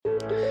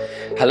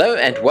Hello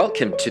and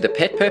welcome to the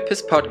Pet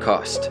Purpose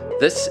Podcast.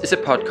 This is a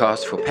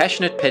podcast for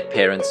passionate pet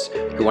parents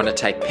who want to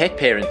take pet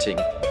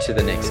parenting to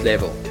the next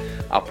level.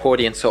 Our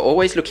audience are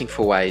always looking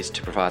for ways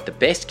to provide the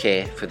best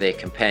care for their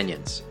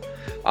companions.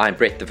 I'm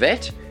Brett the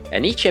Vet,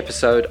 and each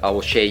episode I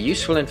will share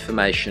useful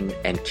information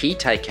and key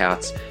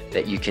takeouts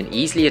that you can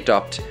easily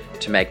adopt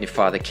to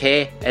magnify the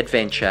care,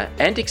 adventure,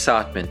 and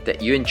excitement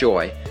that you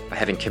enjoy by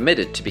having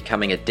committed to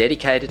becoming a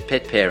dedicated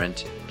pet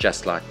parent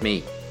just like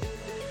me.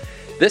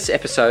 This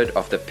episode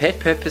of the Pet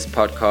Purpose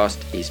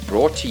Podcast is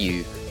brought to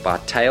you by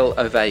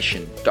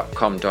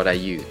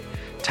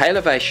tailovation.com.au.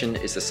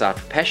 Tailovation is the site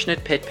for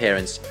passionate pet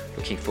parents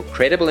looking for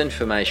credible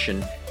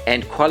information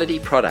and quality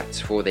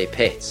products for their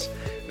pets.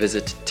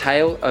 Visit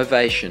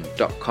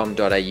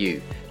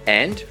tailovation.com.au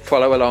and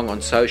follow along on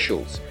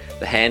socials.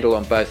 The handle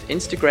on both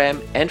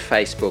Instagram and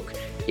Facebook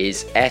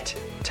is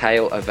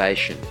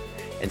 @tailovation.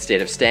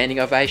 Instead of standing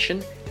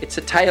ovation, it's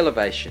a tail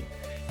ovation.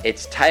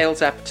 It's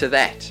tails up to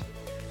that.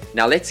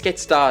 Now let's get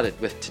started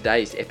with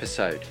today's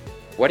episode.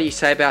 What do you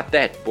say about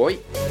that, boy?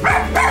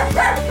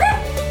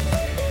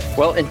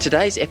 Well, in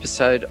today's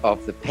episode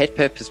of the Pet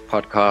Purpose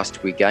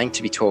Podcast, we're going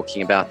to be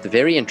talking about the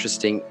very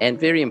interesting and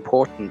very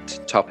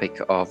important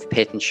topic of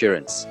pet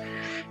insurance.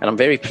 And I'm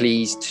very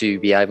pleased to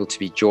be able to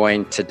be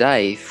joined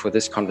today for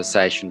this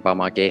conversation by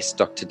my guest,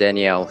 Dr.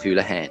 Danielle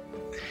Houlihan.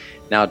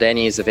 Now,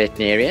 Danny is a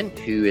veterinarian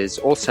who is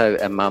also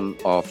a mum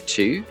of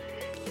two.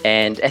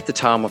 And at the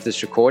time of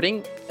this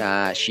recording,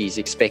 she's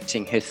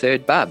expecting her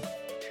third bub.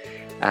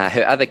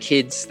 Her other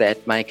kids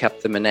that make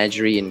up the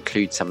menagerie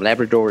include some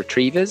Labrador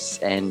retrievers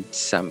and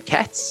some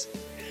cats.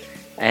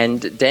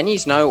 And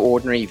Danny's no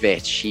ordinary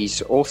vet.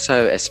 She's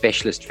also a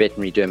specialist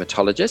veterinary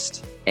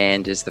dermatologist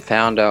and is the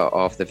founder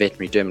of the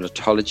Veterinary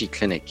Dermatology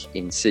Clinic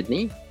in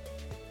Sydney.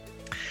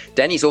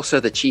 Danny's also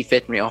the Chief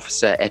Veterinary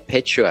Officer at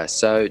PetSure.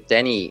 So,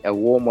 Danny, a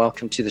warm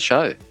welcome to the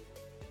show.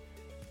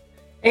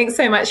 Thanks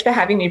so much for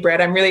having me, Brett.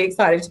 I'm really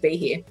excited to be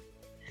here.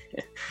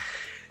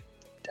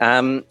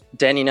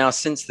 Danny, now,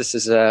 since this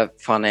is a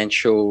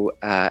financial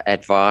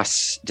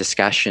advice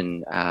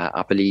discussion,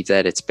 I believe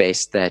that it's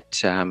best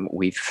that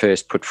we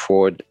first put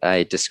forward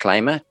a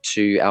disclaimer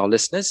to our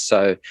listeners.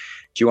 So do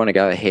you want to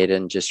go ahead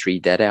and just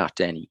read that out,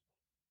 Danny?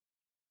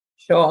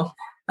 Sure.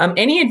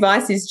 Any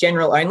advice is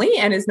general only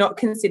and is not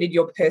considered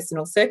your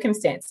personal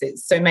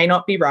circumstances, so may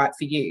not be right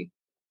for you.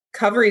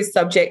 Cover is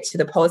subject to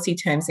the policy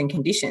terms and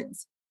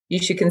conditions. You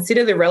should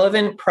consider the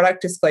relevant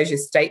product disclosure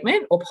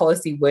statement or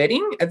policy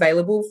wording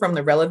available from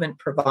the relevant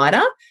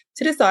provider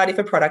to decide if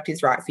a product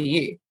is right for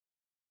you.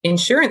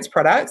 Insurance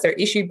products are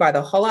issued by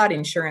the Hollard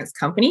Insurance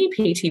Company,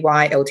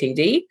 Pty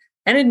Ltd,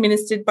 and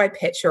administered by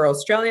PetSure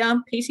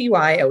Australia,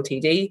 Pty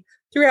Ltd,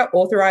 through our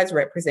authorised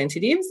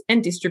representatives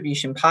and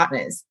distribution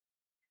partners.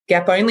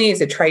 Gap Only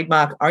is a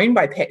trademark owned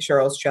by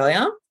PetSure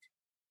Australia,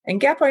 and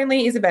Gap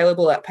Only is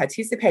available at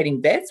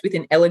participating vets with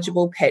an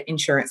eligible pet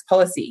insurance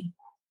policy.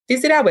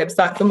 Visit our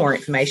website for more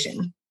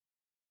information.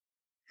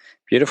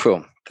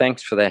 Beautiful.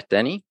 Thanks for that,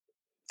 Danny.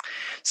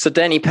 So,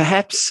 Danny,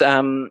 perhaps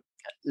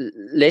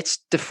let's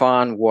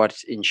define what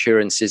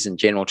insurance is in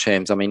general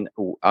terms. I mean,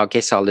 I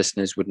guess our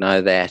listeners would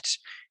know that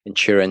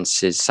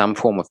insurance is some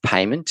form of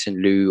payment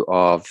in lieu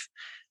of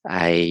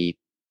a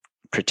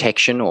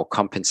protection or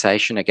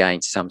compensation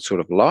against some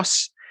sort of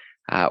loss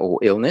or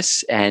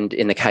illness. And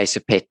in the case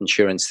of pet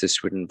insurance,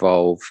 this would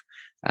involve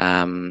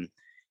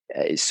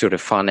sort of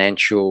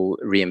financial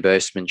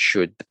reimbursement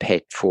should the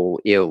pet fall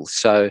ill.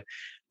 So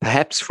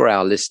perhaps for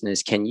our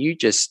listeners, can you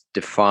just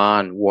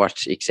define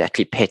what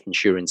exactly pet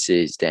insurance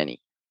is,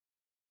 Danny?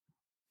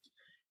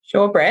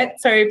 Sure, Brett.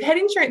 So pet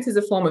insurance is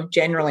a form of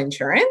general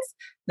insurance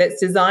that's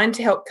designed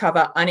to help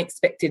cover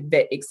unexpected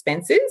vet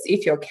expenses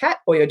if your cat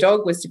or your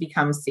dog was to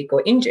become sick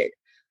or injured.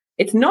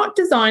 It's not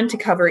designed to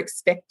cover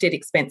expected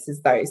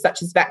expenses, though,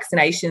 such as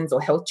vaccinations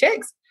or health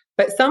checks,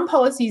 but some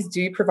policies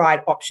do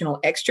provide optional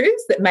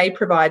extras that may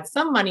provide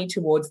some money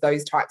towards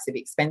those types of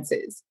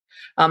expenses.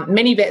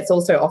 Many vets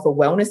also offer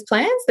wellness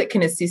plans that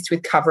can assist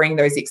with covering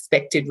those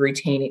expected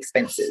routine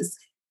expenses.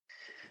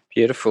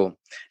 Beautiful.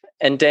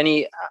 And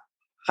Danny,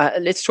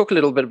 let's talk a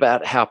little bit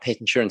about how pet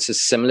insurance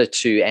is similar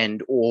to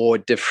and or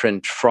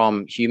different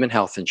from human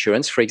health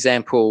insurance. For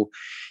example,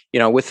 you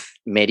know, with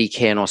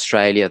Medicare in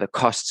Australia, the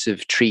costs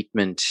of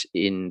treatment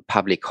in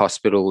public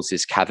hospitals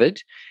is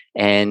covered.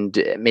 And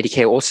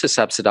Medicare also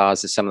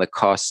subsidises some of the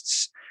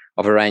costs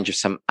of a range of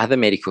some other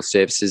medical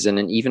services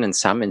and even in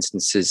some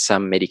instances,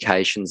 some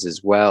medications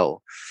as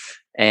well.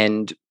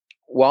 And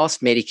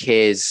whilst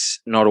Medicare is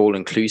not all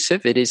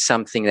inclusive, it is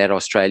something that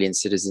Australian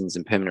citizens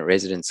and permanent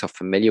residents are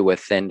familiar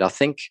with. And I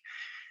think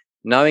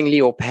knowingly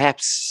or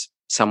perhaps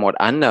somewhat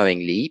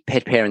unknowingly,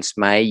 pet parents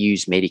may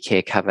use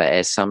Medicare cover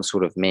as some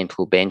sort of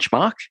mental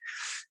benchmark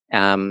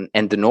and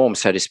the norm,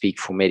 so to speak,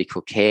 for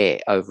medical care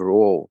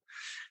overall.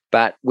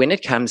 But when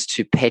it comes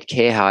to pet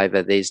care,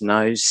 however, there's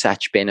no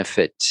such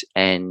benefit,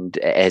 and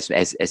as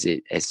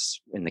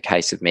in the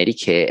case of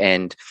Medicare,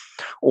 and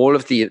all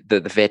of the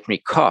veterinary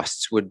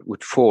costs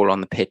would fall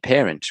on the pet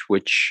parent,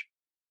 which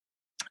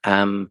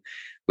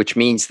which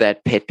means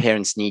that pet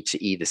parents need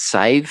to either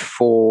save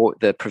for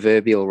the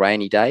proverbial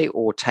rainy day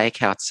or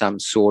take out some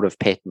sort of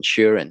pet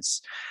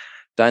insurance,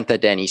 don't they,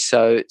 Danny?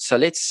 So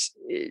let's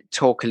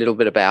talk a little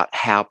bit about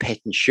how pet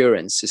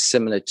insurance is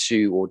similar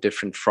to or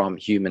different from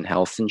human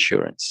health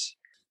insurance.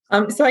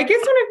 So I guess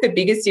one of the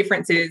biggest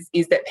differences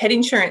is that pet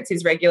insurance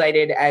is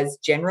regulated as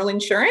general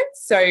insurance.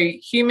 So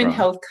human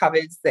health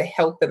covers the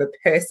health of a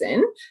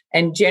person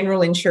and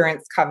general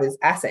insurance covers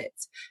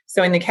assets.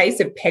 So in the case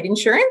of pet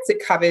insurance,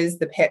 it covers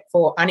the pet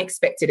for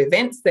unexpected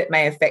events that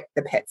may affect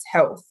the pet's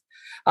health.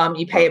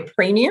 You pay a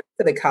premium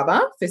for the cover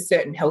for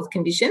certain health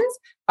conditions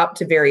up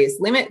to various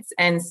limits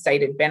and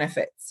stated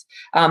benefits.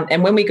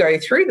 And when we go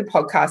through the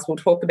podcast, we'll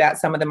talk about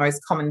some of the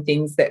most common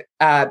things that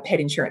pet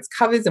insurance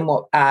covers and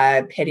what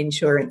pet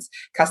insurance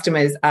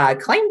customers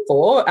claim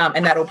for,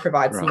 and that'll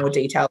provide some more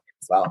detail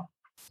as well.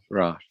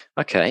 Right.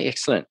 Okay,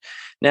 excellent.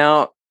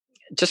 Now,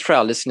 just for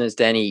our listeners,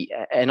 Danny,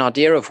 an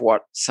idea of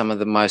what some of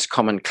the most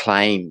common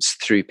claims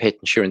through pet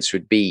insurance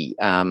would be.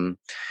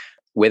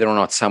 Whether or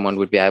not someone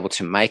would be able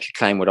to make a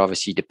claim would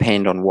obviously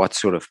depend on what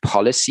sort of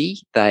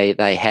policy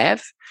they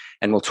have.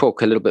 And we'll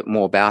talk a little bit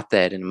more about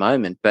that in a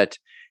moment. But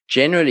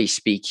generally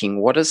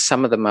speaking, what are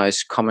some of the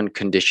most common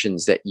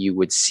conditions that you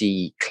would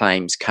see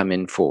claims come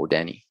in for,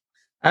 Danny?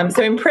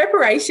 So in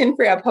preparation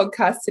for our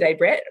podcast today,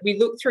 Brett, we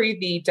looked through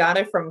the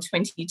data from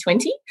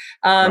 2020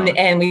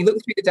 and we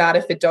looked through the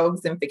data for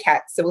dogs and for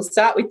cats. So we'll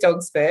start with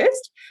dogs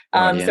first.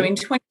 So in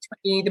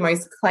 2020, the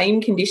most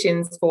claimed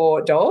conditions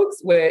for dogs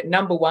were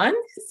number one,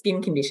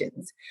 skin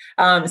conditions.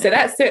 So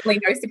that's certainly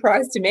no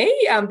surprise to me.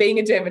 Being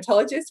a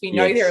dermatologist, we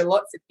know there are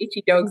lots of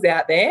itchy dogs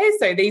out there.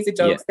 So these are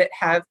dogs that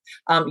have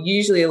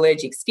usually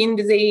allergic skin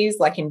disease,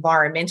 like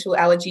environmental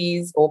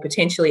allergies or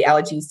potentially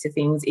allergies to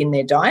things in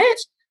their diet.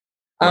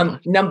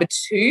 Number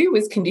two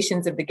was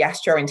conditions of the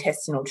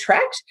gastrointestinal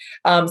tract.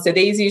 So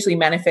these usually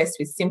manifest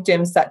with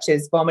symptoms such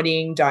as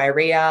vomiting,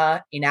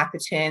 diarrhea,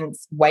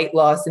 inappetence, weight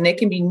loss, and there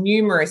can be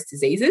numerous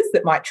diseases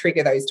that might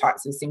trigger those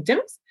types of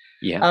symptoms.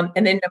 And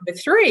then number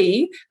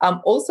three,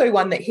 also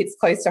one that hits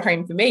close to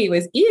home for me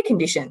was ear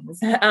conditions.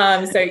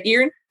 So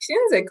ear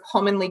infections are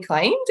commonly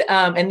claimed,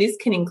 and this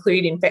can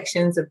include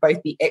infections of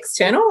both the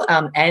external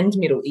and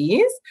middle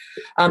ears.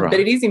 But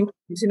it is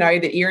important to know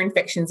that ear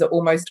infections are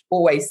almost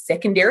always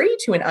secondary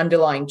to an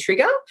underlying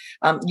trigger,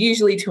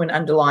 usually to an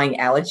underlying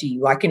allergy,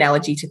 like an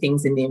allergy to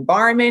things in the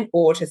environment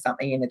or to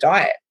something in the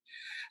diet.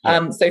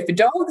 So for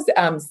dogs,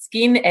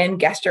 skin and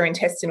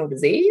gastrointestinal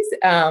disease,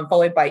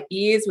 followed by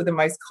ears, were the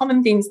most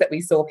common things that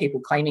we saw people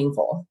claiming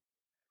for.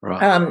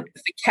 For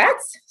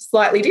cats,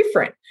 slightly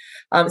different.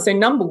 So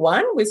number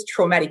one was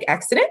traumatic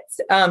accidents,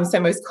 so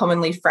most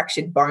commonly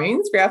fractured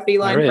bones for our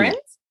feline friends.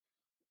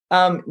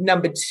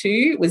 Number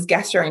two was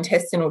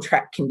gastrointestinal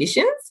tract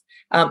conditions.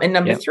 And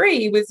number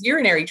three was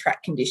urinary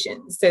tract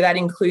conditions. So that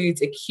includes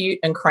acute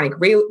and chronic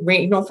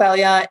renal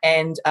failure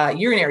and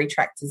urinary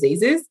tract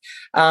diseases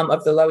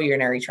of the lower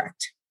urinary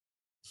tract.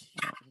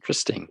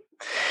 Interesting.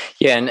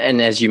 Yeah,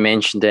 and as you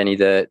mentioned, Danny,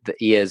 the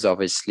ears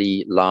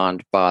obviously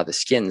lined by the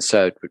skin.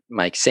 So it would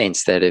make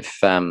sense that if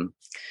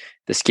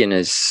the skin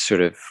is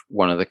sort of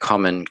one of the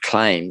common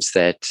claims,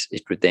 that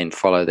it would then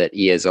follow that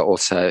ears are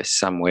also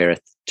somewhere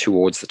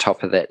towards the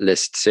top of that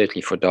list,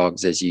 certainly for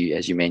dogs, as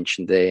you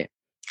mentioned there.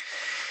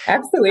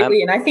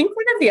 Absolutely. And I think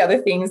one of the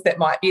other things that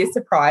might be a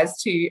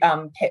surprise to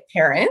pet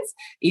parents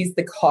is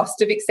the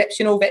cost of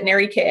exceptional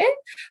veterinary care.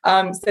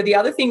 So the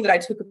other thing that I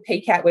took a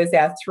peek at was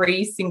our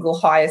three single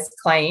highest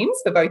claims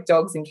for both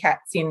dogs and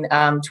cats in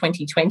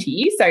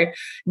 2020. So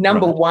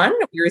number one,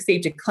 we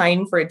received a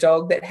claim for a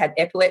dog that had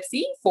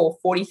epilepsy for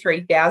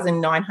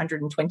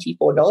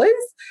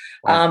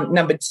 $43,924.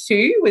 Number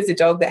two was a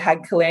dog that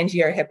had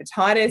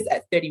cholangiohepatitis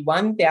at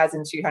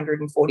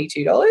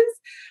 $31,242.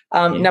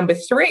 Number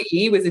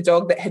three was a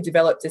dog that had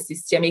developed a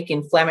systemic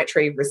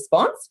inflammatory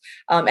response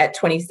at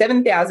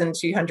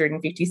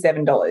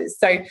 $27,257.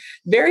 So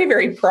very,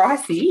 very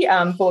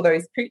pricey for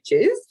those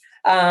pooches.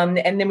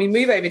 And then we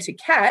move over to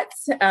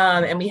cats,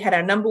 and we had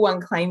our number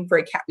one claim for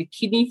a cat with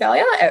kidney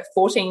failure at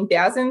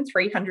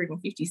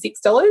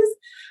 $14,356,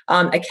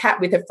 a cat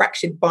with a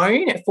fractured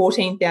bone at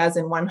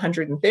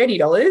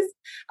 $14,130,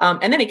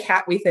 and then a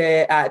cat with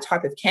a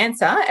type of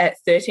cancer at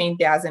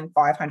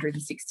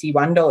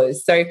 $13,561.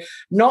 So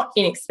not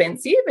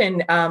inexpensive,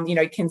 and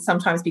can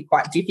sometimes be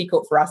quite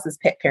difficult for us as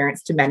pet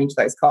parents to manage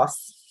those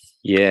costs.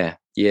 Yeah.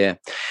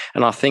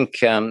 And I think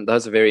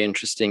those are very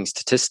interesting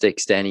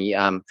statistics, Danny.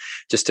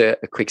 Just a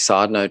quick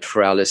side note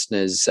for our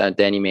listeners.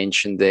 Danny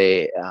mentioned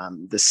there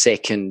the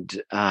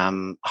second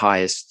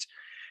highest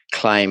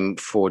claim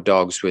for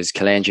dogs was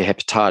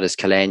cholangiohepatitis.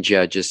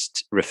 Cholangio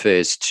just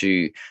refers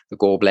to the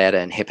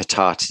gallbladder and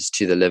hepatitis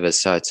to the liver.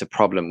 So it's a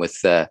problem with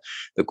the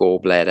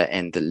gallbladder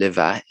and the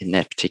liver in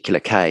that particular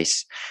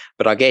case.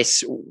 But I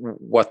guess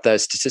what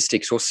those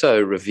statistics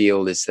also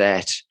reveal is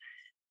that,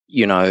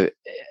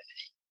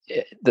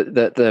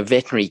 the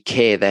veterinary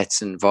care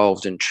that's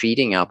involved in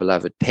treating our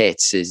beloved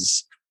pets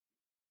is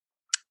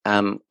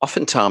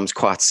oftentimes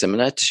quite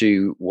similar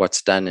to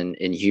what's done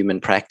in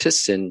human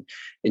practice. And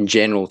in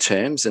general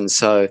terms. And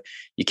so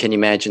you can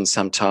imagine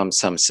sometimes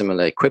some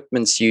similar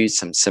equipment's used,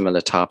 some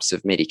similar types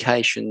of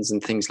medications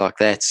and things like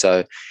that.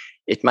 So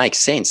it makes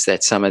sense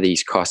that some of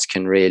these costs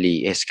can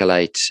really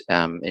escalate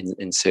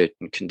in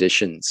certain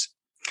conditions.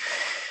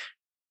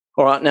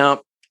 All right,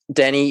 now,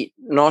 Danny,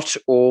 not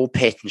all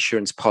pet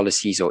insurance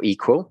policies are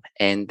equal,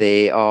 and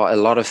there are a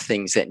lot of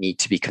things that need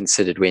to be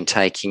considered when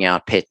taking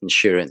out pet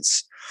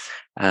insurance.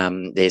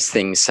 There's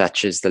things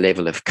such as the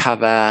level of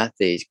cover.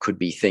 There could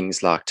be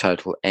things like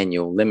total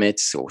annual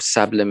limits or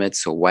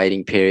sublimits or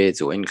waiting periods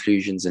or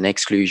inclusions and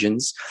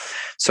exclusions.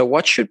 So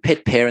what should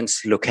pet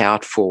parents look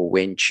out for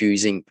when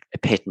choosing a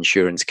pet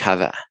insurance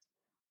cover?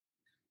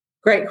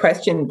 Great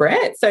question,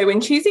 Brett. So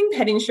when choosing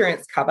pet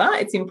insurance cover,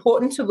 it's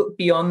important to look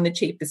beyond the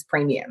cheapest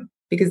premium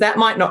because that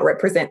might not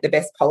represent the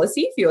best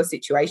policy for your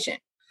situation.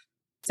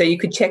 So you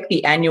could check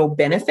the annual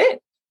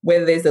benefit,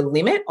 whether there's a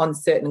limit on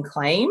certain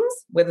claims,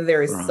 whether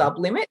there is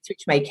sublimits,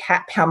 which may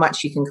cap how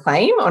much you can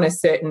claim on a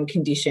certain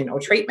condition or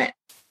treatment.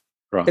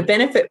 Right. The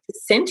benefit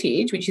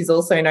percentage, which is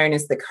also known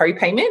as the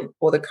co-payment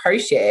or the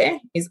co-share,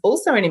 is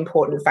also an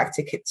important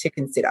factor to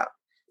consider.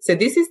 So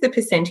this is the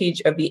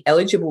percentage of the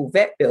eligible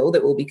vet bill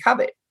that will be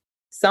covered.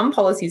 Some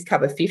policies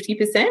cover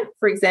 50%,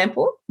 for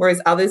example,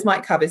 whereas others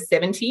might cover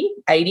 70,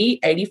 80,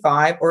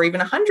 85, or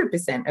even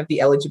 100% of the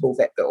eligible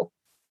vet bill.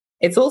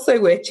 It's also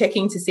worth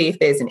checking to see if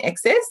there's an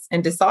excess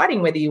and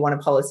deciding whether you want a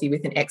policy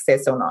with an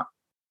excess or not.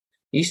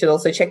 You should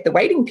also check the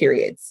waiting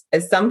periods,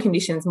 as some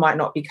conditions might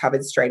not be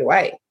covered straight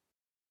away.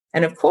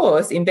 And of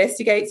course,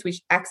 investigate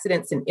which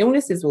accidents and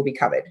illnesses will be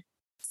covered.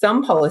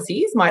 Some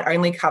policies might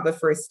only cover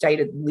for a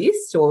stated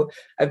list of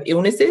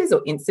illnesses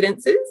or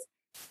incidences,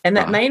 and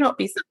that may not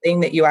be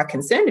something that you are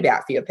concerned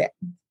about for your pet.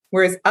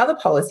 Whereas other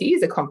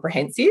policies are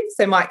comprehensive,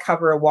 so might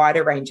cover a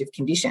wider range of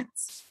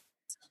conditions.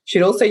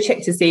 Should also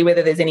check to see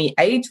whether there's any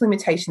age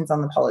limitations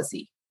on the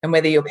policy and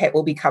whether your pet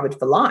will be covered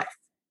for life.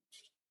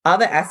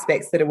 Other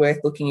aspects that are worth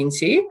looking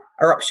into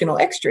are optional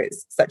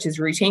extras, such as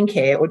routine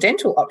care or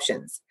dental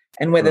options,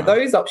 and whether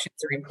those options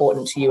are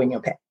important to you and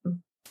your pet.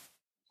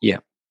 Yeah.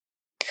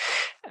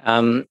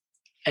 And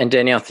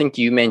Danny, I think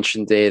you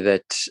mentioned there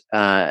that,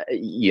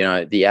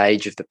 the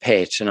age of the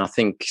pet, and I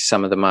think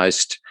some of the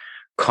most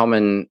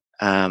common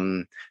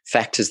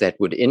factors that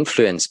would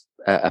influence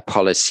a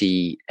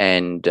policy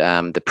and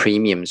the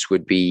premiums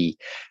would be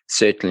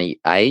certainly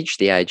age,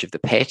 the age of the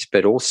pet,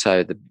 but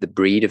also the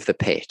breed of the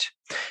pet.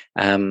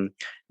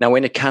 Now,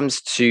 when it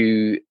comes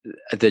to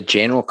the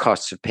general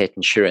costs of pet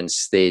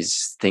insurance,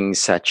 there's things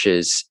such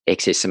as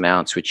excess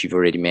amounts, which you've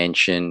already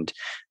mentioned,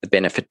 the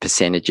benefit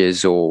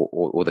percentages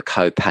or the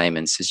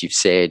co-payments, as you've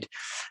said.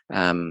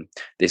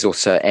 There's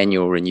also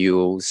annual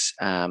renewals.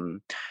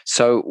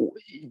 So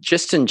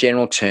just in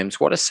general terms,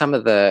 what are some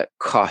of the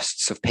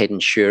costs of pet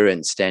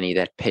insurance, Danny,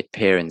 that pet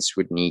parents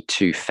would need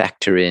to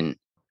factor in?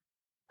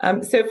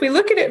 So if we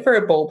look at it for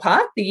a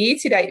ballpark, the year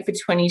to date for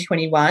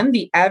 2021,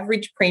 the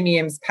average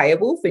premiums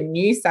payable for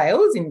new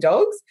sales in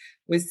dogs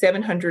was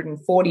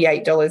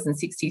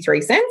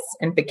 $748.63,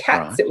 and for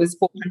cats it was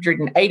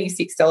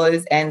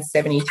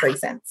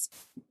 $486.73.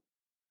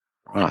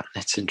 Right,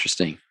 that's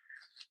interesting.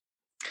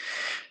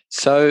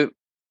 So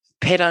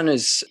pet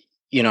owners,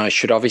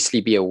 should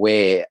obviously be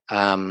aware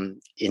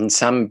in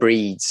some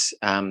breeds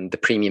the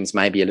premiums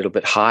may be a little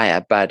bit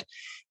higher, but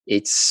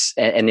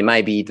and there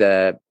may be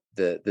the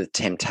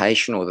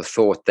temptation or the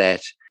thought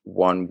that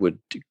one would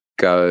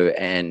go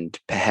and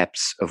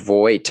perhaps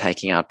avoid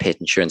taking out pet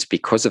insurance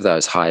because of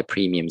those higher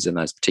premiums in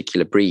those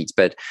particular breeds.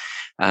 But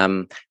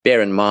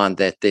bear in mind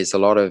that there's a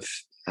lot of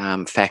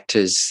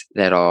factors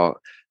that are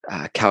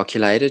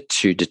calculated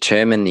to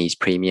determine these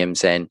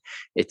premiums, and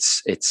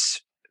it's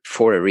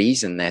for a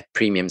reason that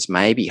premiums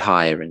may be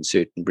higher in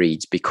certain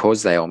breeds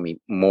because they are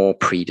more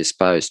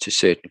predisposed to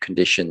certain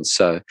conditions.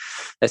 So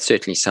that's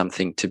certainly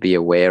something to be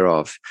aware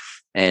of.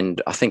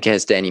 And I think,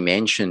 as Danny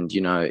mentioned,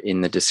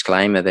 in the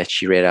disclaimer that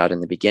she read out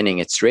in the beginning,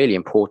 it's really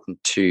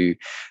important to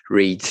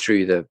read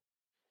through the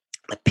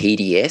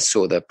PDS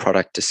or the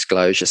product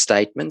disclosure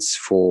statements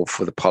for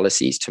the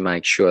policies to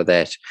make sure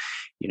that,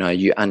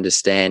 you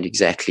understand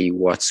exactly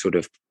what sort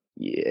of,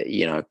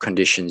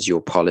 conditions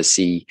your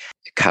policy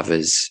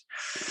covers.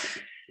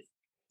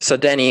 So,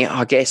 Danny,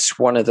 I guess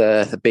one of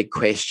the big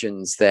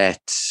questions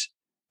that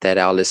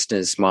our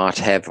listeners might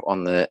have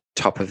on the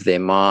top of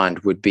their mind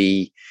would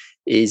be,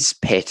 is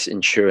pet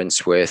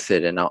insurance worth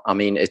it? And I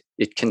mean,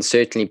 it can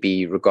certainly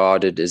be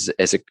regarded as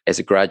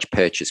a grudge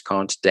purchase,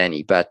 can't it,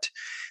 Danny? But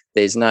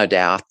there's no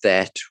doubt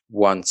that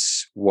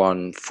once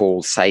one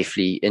falls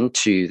safely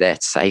into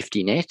that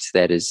safety net,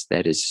 that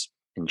is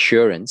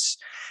insurance,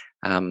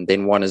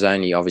 then one is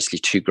only obviously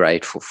too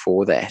grateful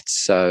for that.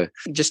 So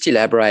just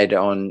elaborate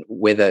on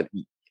whether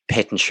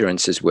pet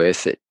insurance is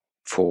worth it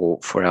for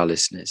our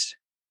listeners.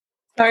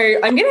 So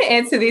I'm going to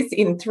answer this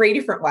in three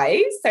different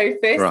ways. So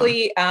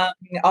firstly,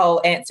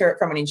 I'll answer it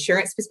from an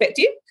insurance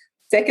perspective.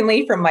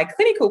 Secondly, from my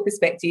clinical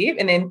perspective.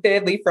 And then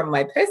thirdly, from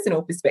my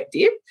personal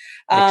perspective.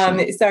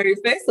 So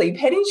firstly,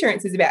 pet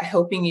insurance is about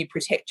helping you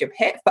protect your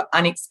pet for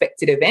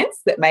unexpected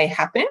events that may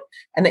happen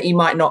and that you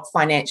might not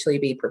financially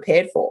be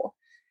prepared for.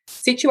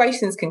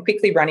 Situations can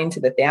quickly run into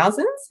the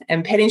thousands,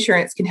 and pet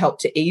insurance can help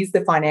to ease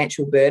the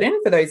financial burden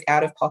for those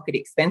out-of-pocket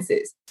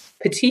expenses,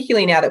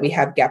 particularly now that we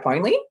have Gap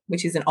Only,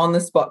 which is an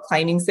on-the-spot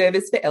claiming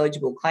service for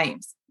eligible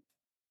claims.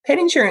 Pet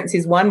insurance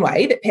is one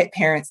way that pet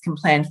parents can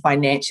plan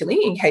financially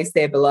in case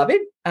their beloved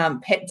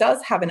pet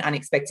does have an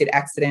unexpected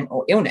accident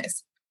or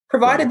illness,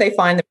 provided they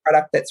find the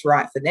product that's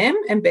right for them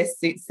and best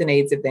suits the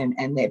needs of them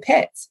and their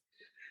pets.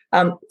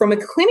 From a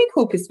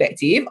clinical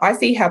perspective, I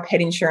see how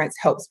pet insurance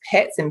helps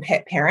pets and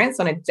pet parents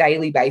on a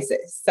daily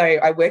basis. So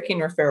I work in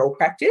referral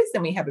practice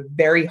and we have a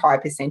very high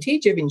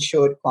percentage of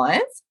insured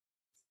clients.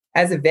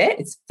 As a vet,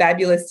 it's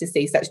fabulous to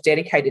see such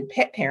dedicated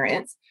pet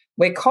parents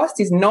where cost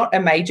is not a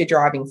major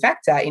driving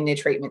factor in their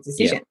treatment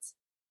decisions.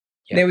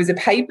 Yeah. There was a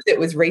paper that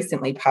was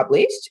recently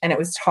published and it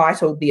was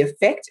titled "The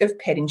Effect of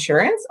Pet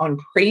Insurance on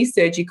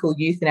Pre-Surgical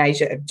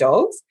Euthanasia of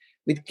Dogs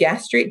with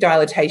Gastric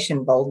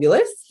Dilatation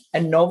Volvulus, a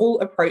Novel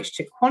Approach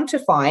to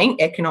Quantifying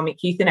Economic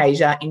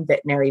Euthanasia in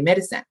Veterinary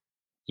Medicine."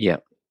 Yeah.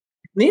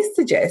 This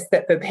suggests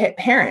that for pet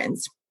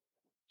parents,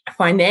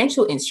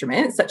 financial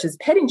instruments such as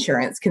pet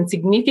insurance can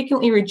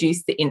significantly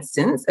reduce the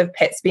instance of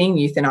pets being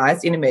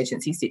euthanized in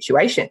emergency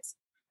situations.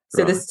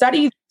 So the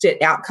study looked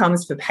at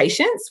outcomes for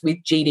patients with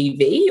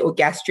GDV, or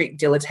gastric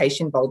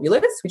dilatation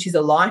volvulus, which is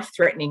a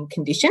life-threatening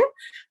condition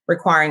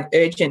requiring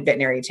urgent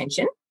veterinary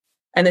attention.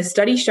 And the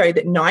study showed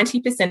that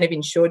 90% of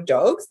insured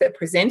dogs that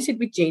presented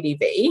with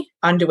GDV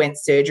underwent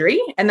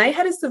surgery, and they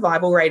had a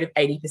survival rate of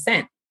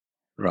 80%.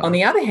 Right. On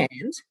the other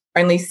hand,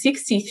 only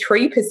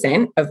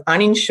 63% of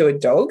uninsured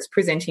dogs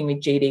presenting with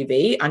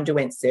GDV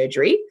underwent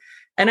surgery,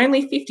 and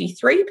only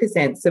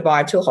 53%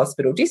 survived till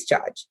hospital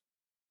discharge.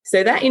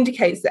 So that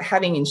indicates that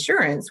having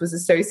insurance was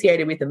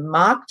associated with a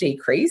marked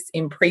decrease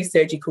in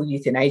pre-surgical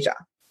euthanasia.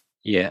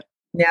 Yeah.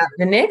 Now,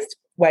 the next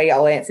way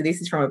I'll answer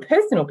this is from a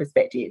personal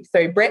perspective.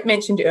 So Brett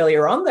mentioned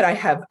earlier on that I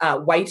have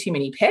way too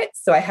many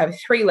pets. So I have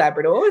 3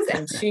 Labradors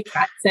and 2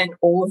 cats, and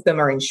all of them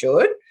are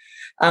insured.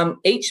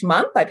 Each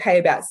month I pay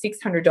about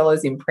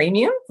 $600 in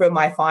premium for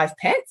my 5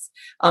 pets.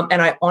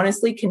 And I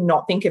honestly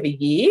cannot think of a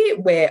year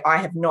where I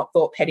have not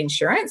thought pet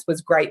insurance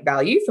was great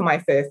value for my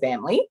fur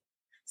family.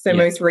 So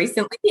most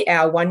recently,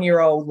 our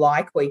 1-year-old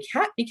Lycoy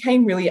cat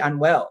became really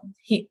unwell.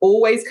 He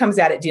always comes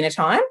out at dinner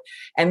time,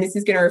 and this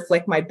is going to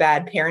reflect my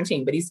bad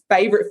parenting, but his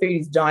favourite food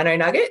is dino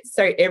nuggets.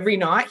 So every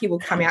night he will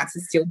come out to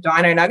steal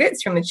dino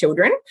nuggets from the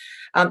children.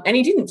 And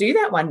he didn't do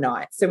that one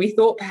night. So we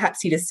thought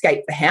perhaps he'd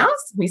escaped the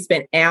house. We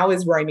spent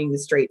hours roaming the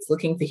streets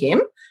looking for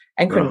him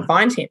and couldn't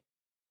find him.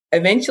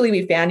 Eventually,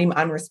 we found him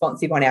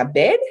unresponsive on our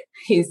bed.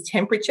 His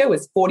temperature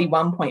was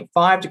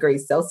 41.5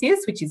 degrees Celsius,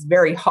 which is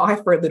very high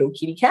for a little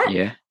kitty cat.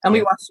 Yeah. And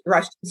we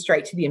rushed him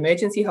straight to the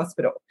emergency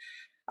hospital.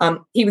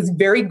 He was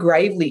very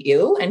gravely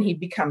ill and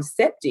he'd become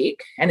septic.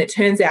 And it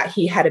turns out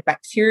he had a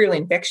bacterial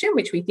infection,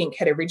 which we think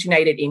had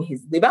originated in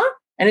his liver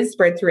and has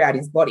spread throughout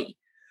his body.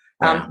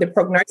 Wow. The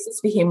prognosis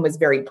for him was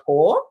very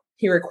poor.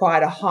 He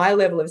required a high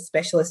level of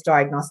specialist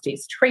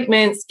diagnostics,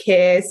 treatments,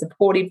 care,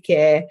 supportive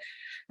care.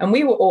 And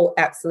we were all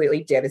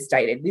absolutely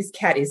devastated. This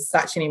cat is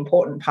such an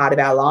important part of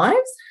our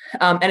lives.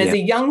 And as a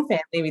young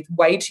family with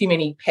way too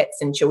many pets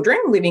and children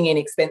living in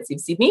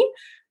expensive Sydney,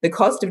 the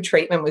cost of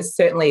treatment was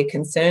certainly a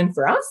concern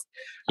for us.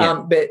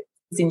 But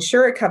his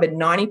insurer covered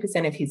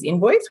 90% of his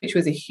invoice, which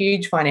was a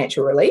huge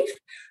financial relief.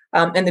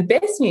 And the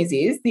best news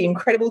is the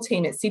incredible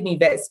team at Sydney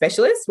Vet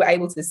Specialists were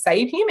able to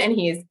save him, and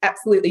he is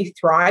absolutely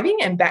thriving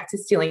and back to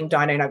stealing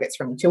dino nuggets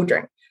from the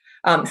children.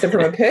 So from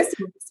a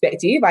personal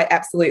perspective, I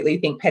absolutely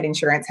think pet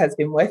insurance has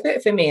been worth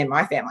it for me and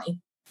my family.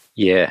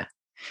 Yeah.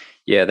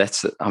 Yeah,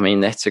 that's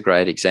a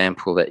great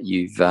example that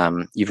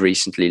you've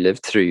recently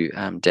lived through,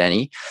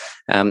 Danny.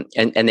 And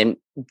then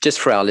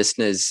just for our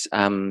listeners,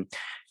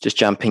 just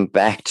jumping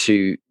back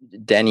to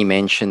Danny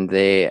mentioned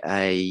there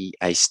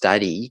a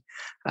study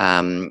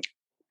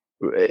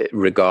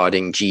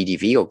regarding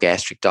GDV, or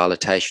gastric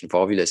dilatation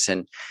volvulus,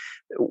 and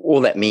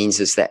all that means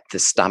is that the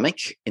stomach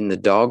in the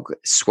dog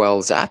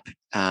swells up,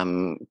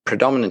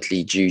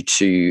 predominantly due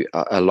to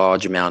a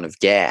large amount of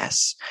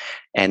gas.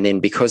 And then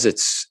because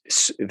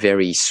it's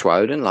very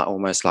swollen,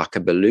 almost like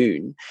a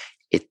balloon,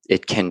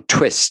 it can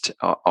twist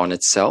on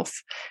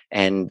itself.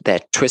 And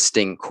that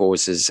twisting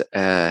causes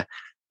the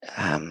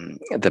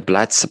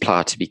blood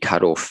supply to be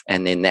cut off.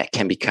 And then that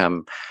can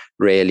become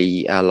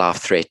really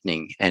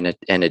life-threatening, and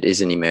it is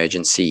an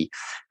emergency.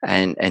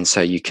 And so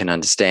you can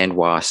understand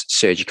why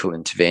surgical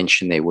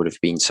intervention there would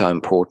have been so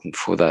important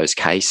for those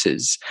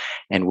cases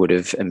and would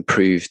have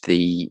improved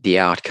the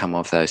outcome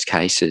of those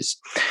cases.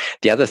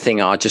 The other thing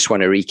I just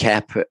want to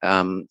recap,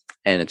 and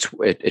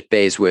it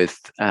bears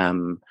worth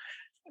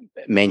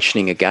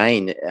mentioning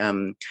again,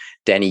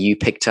 Danny, you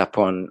picked up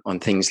on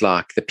things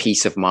like the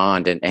peace of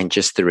mind and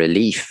just the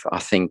relief. I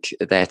think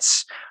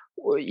that's,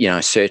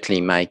 certainly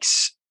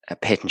makes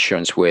pet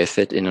insurance worth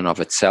it in and of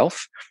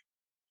itself.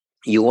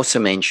 You also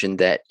mentioned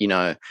that,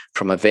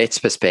 from a vet's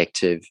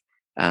perspective,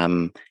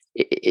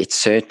 it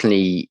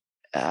certainly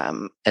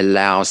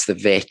allows the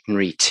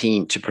veterinary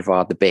team to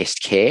provide the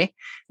best care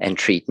and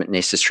treatment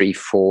necessary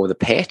for the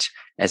pet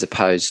as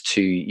opposed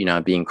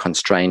to, being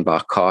constrained by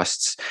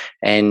costs.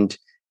 And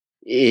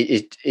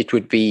it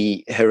would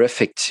be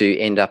horrific to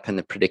end up in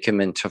the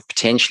predicament of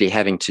potentially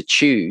having to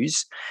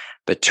choose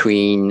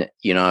between,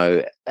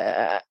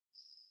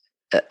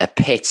 a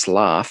pet's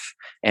life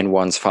and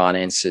one's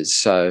finances.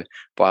 So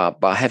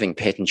by having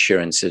pet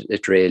insurance,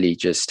 it really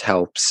just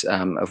helps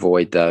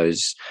avoid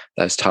those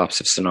types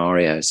of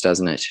scenarios,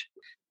 doesn't it?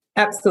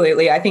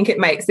 Absolutely. I think it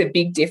makes a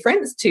big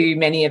difference to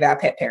many of our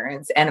pet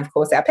parents and, of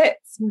course, our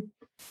pets.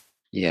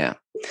 Yeah.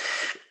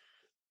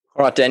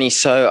 All right, Danny.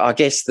 So I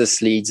guess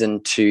this leads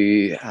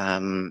into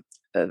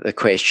the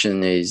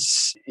question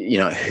is,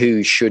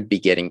 who should be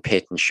getting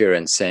pet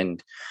insurance?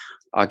 And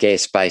I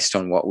guess based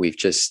on what we've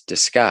just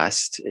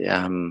discussed,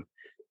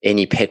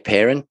 any pet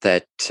parent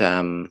that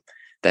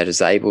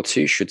is able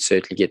to should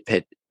certainly get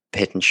pet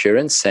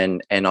insurance,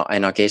 and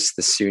I guess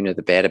the sooner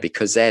the better,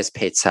 because as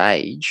pets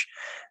age,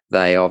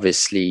 they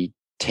obviously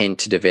tend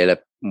to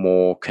develop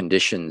more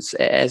conditions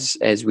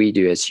as we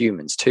do as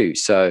humans too.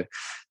 So,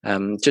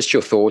 just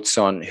your thoughts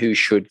on who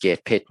should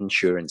get pet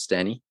insurance,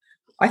 Danny?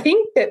 I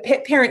think that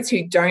pet parents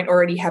who don't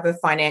already have a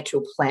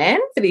financial plan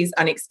for these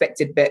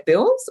unexpected vet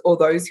bills, or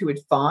those who would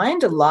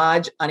find a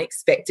large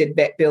unexpected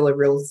vet bill a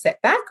real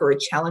setback or a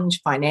challenge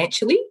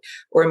financially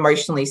or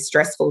emotionally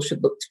stressful,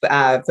 should look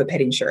for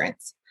pet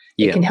insurance.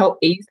 Yeah. It can help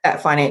ease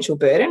that financial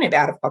burden of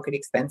out-of-pocket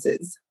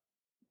expenses.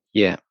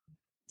 Yeah,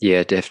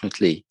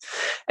 definitely.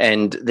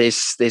 And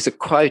there's a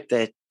quote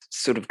that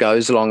sort of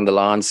goes along the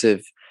lines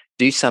of,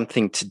 do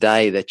something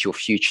today that your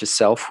future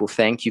self will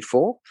thank you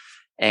for.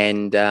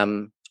 And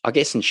I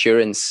guess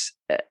insurance,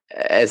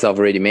 as I've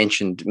already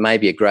mentioned, may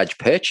be a grudge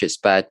purchase,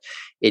 but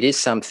it is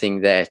something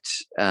that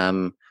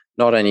not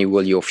only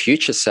will your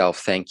future self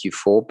thank you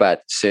for,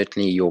 but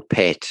certainly your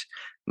pet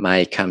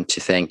may come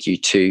to thank you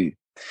too.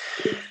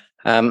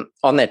 On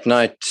that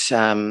note,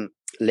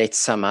 let's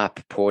sum up,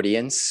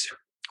 audience.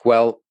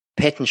 Well,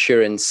 pet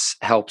insurance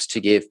helps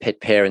to give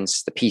pet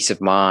parents the peace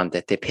of mind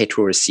that their pet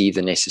will receive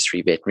the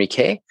necessary veterinary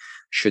care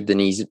should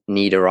the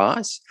need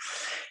arise.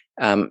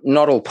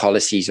 Not all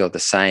policies are the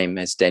same,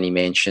 as Danny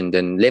mentioned,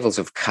 and levels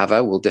of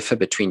cover will differ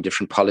between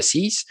different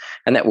policies,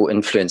 and that will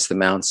influence the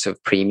amounts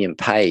of premium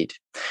paid.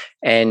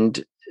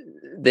 And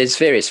there's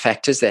various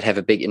factors that have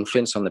a big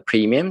influence on the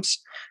premiums,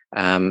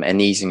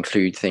 and these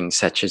include things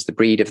such as the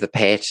breed of the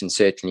pet and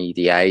certainly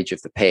the age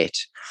of the pet.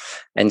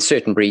 And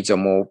certain breeds are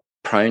more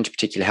prone to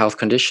particular health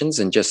conditions,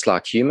 and just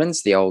like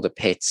humans, the older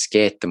pets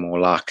get, the more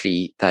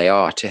likely they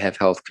are to have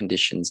health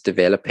conditions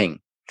developing.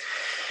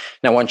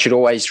 Now, one should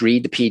always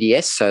read the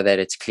PDS so that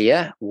it's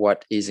clear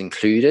what is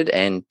included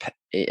and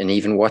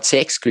even what's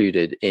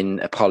excluded in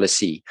a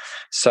policy.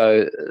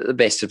 So the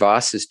best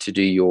advice is to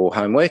do your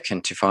homework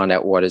and to find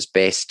out what is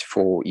best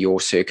for your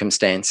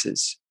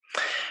circumstances.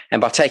 And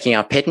by taking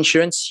out pet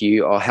insurance,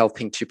 you are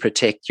helping to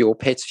protect your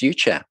pet's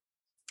future.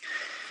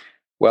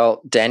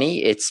 Well,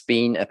 Danny, it's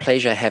been a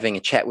pleasure having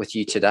a chat with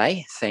you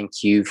today.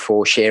 Thank you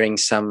for sharing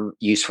some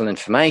useful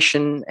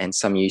information and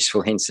some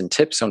useful hints and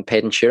tips on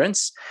pet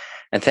insurance.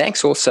 And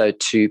thanks also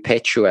to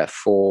Petua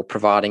for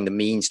providing the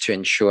means to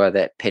ensure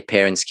that pet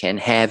parents can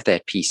have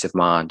that peace of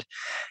mind,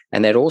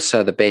 and that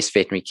also the best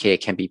veterinary care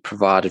can be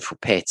provided for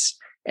pets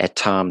at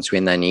times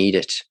when they need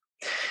it.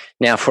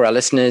 Now, for our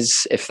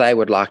listeners, if they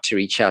would like to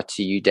reach out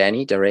to you,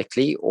 Danny,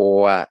 directly,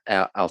 or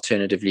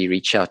alternatively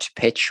reach out to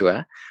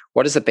Petua,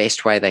 what is the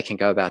best way they can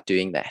go about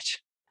doing that?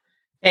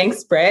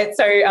 Thanks, Brett.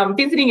 So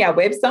visiting our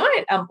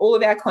website, all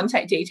of our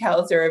contact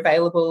details are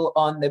available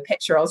on the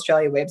Petua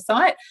Australia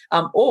website,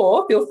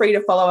 or feel free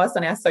to follow us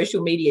on our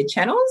social media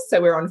channels. So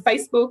we're on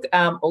Facebook,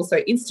 also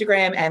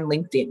Instagram and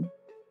LinkedIn.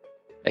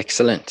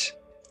 Excellent.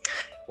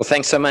 Well,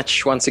 thanks so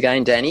much once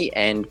again, Danny,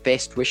 and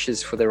best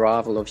wishes for the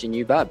arrival of your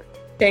new bub.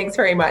 Thanks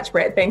very much,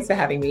 Brett. Thanks for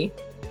having me.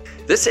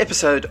 This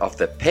episode of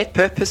the Pet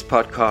Purpose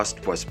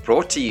Podcast was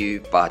brought to you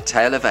by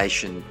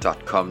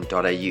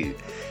tailovation.com.au.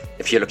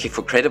 If you're looking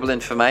for credible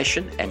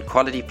information and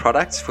quality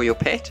products for your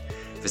pet,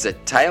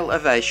 visit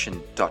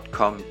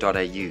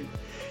tailovation.com.au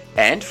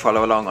and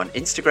follow along on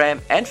Instagram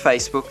and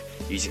Facebook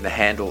using the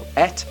handle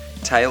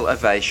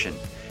 @tailovation.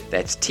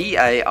 That's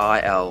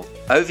TAILOVATION.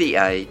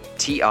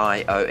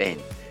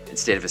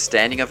 Instead of a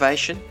standing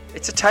ovation,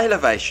 it's a tail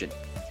ovation.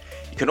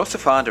 You can also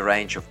find a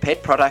range of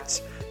pet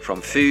products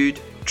from food,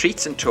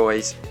 treats and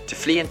toys to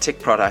flea and tick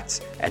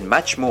products and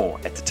much more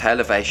at the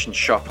Tailovation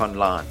shop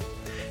online.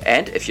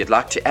 And if you'd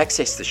like to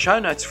access the show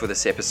notes for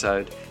this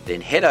episode,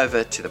 then head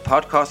over to the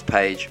podcast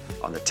page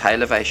on the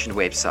Tailovation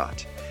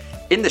website.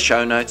 In the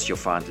show notes, you'll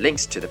find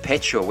links to the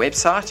Petua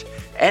website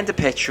and the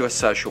Petua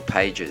social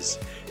pages,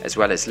 as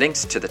well as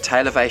links to the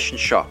Tailovation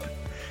shop.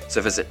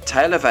 So visit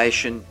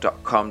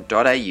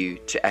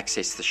tailovation.com.au to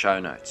access the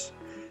show notes.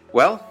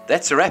 Well,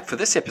 that's a wrap for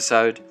this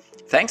episode.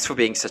 Thanks for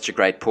being such a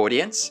great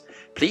audience.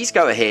 Please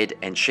go ahead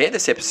and share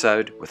this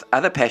episode with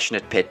other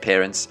passionate pet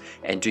parents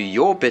and do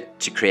your bit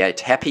to create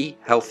happy,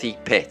 healthy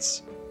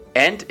pets.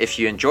 And if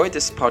you enjoyed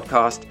this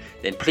podcast,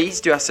 then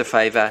please do us a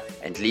favor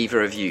and leave a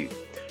review.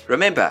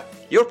 Remember,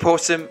 you're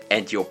awesome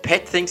and your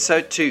pet thinks so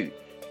too.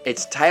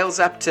 It's tails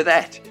up to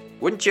that.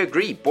 Wouldn't you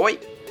agree, boy?